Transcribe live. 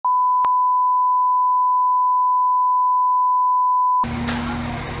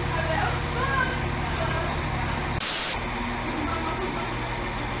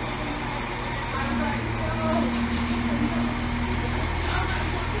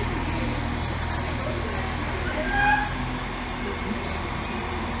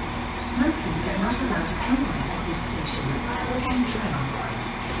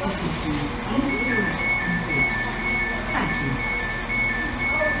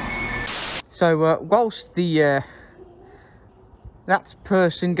So whilst the that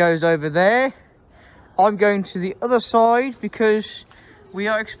person goes over there, I'm going to the other side because we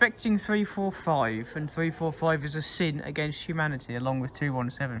are expecting 345, and 345 is a sin against humanity along with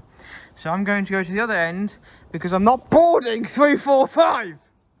 217. So I'm going to go to the other end because I'm not boarding 345.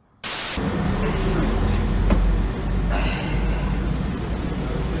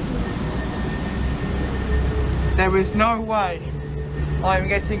 There is no way I'm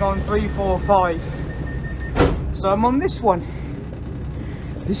getting on 345. So I'm on this one.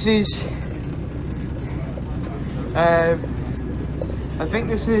 This is I think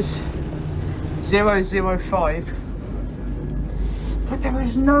this is 005, but there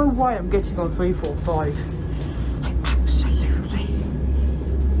is no way I'm getting on 345. I absolutely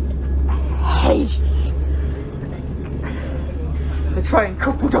hate the train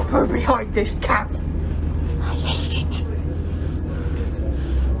coupled up over behind this cab. I hate it.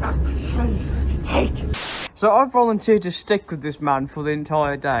 Absolutely hate it. So I've volunteered to stick with this man for the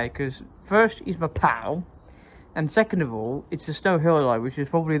entire day because first, he's my pal. And second of all, it's a Snow Hill line, which is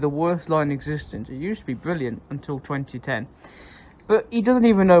probably the worst line in existence. It used to be brilliant until 2010. But he doesn't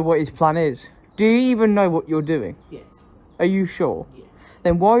even know what his plan is. Do you even know what you're doing? Yes. Are you sure? Yes.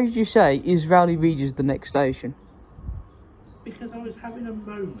 Then why did you say Israeli Ridge is the next station? Because I was having a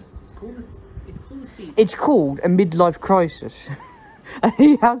moment. It's called a sea. It's called a midlife crisis. And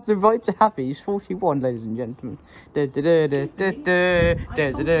he has the right to have it. He's 41, ladies and gentlemen. See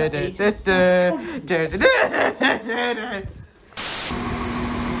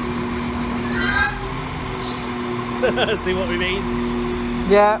what we mean?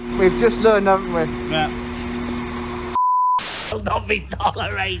 Yeah, we've just learned, haven't we? Yeah. Will not be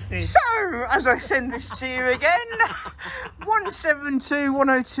tolerated. So, as I send this to you again, 172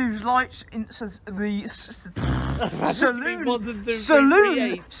 102's lights in the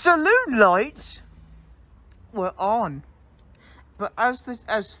saloon lights were on, but as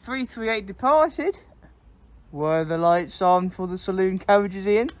 338 departed, were the lights on for the saloon carriages,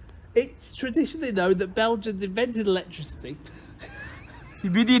 Ian? It's traditionally known that Belgians invented electricity. You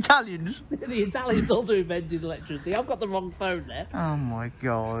mean the Italians? The Italians also invented electricity. I've got the wrong phone there. Oh my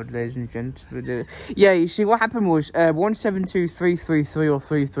god, ladies and gentlemen. Yeah, you see, what happened was 172 333 or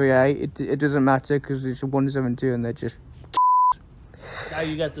 338. It doesn't matter because it's a 172 and they're just. Now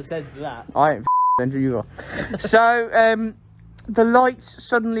you get to censor that. I ain't censor you are. So the lights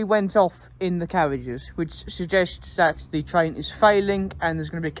suddenly went off in the carriages, which suggests that the train is failing and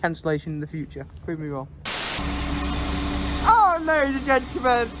there's going to be a cancellation in the future. Prove me wrong. Ladies and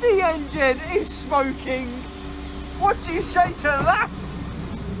gentlemen, the engine is smoking. What do you say to that?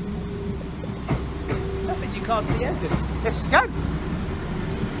 Nothing, you can't see engine. Let's go.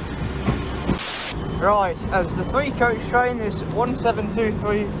 Right, as the 3-coach train is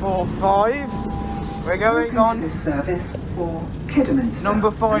 172345, we're going on this service for Kidderminster. number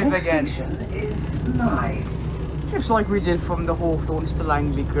 5 again. Is live. Just like we did from the Hawthorns to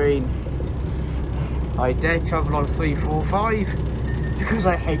Langley Green. I dare travel on 345 because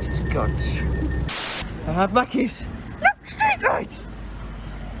I hate its guts. I have Mackies. Look, street light!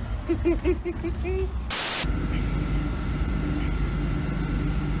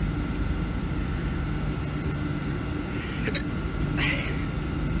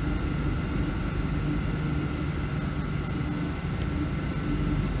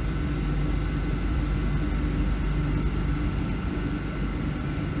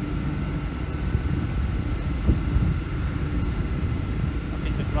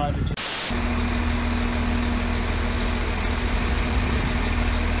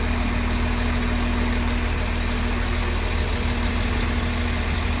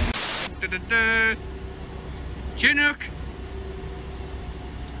 Chinook,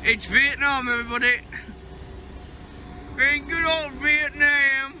 it's Vietnam, everybody. We're in good old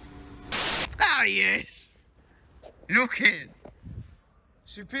Vietnam. Ah, yes. Okay.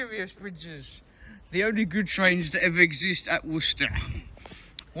 Superior Bridges, the only good trains that ever exist at Worcester.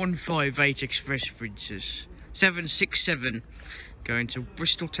 158 Express Bridges, 767 going to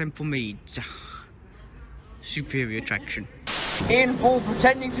Bristol Temple Meads. Superior attraction. Ian Paul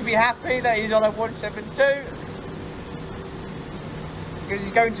pretending to be happy that he's on a 172 because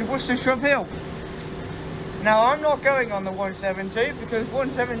he's going to Worcester Shrub Hill. Now I'm not going on the 172 because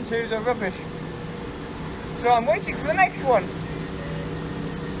 172s are rubbish. So I'm waiting for the next one.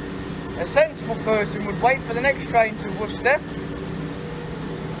 A sensible person would wait for the next train to Worcester.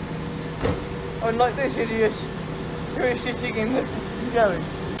 Unlike this idiot who is sitting in the going.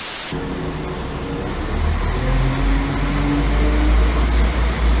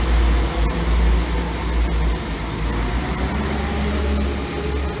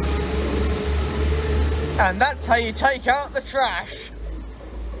 And that's how you take out the trash.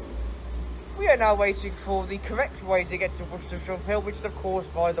 We are now waiting for the correct way to get to Worcestershire Hill, which is of course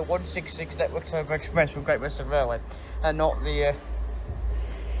via the 166 Network Turbo Express from Great Western Railway, and not the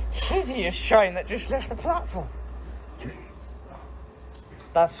hideous train that just left the platform.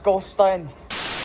 That's Scorstain.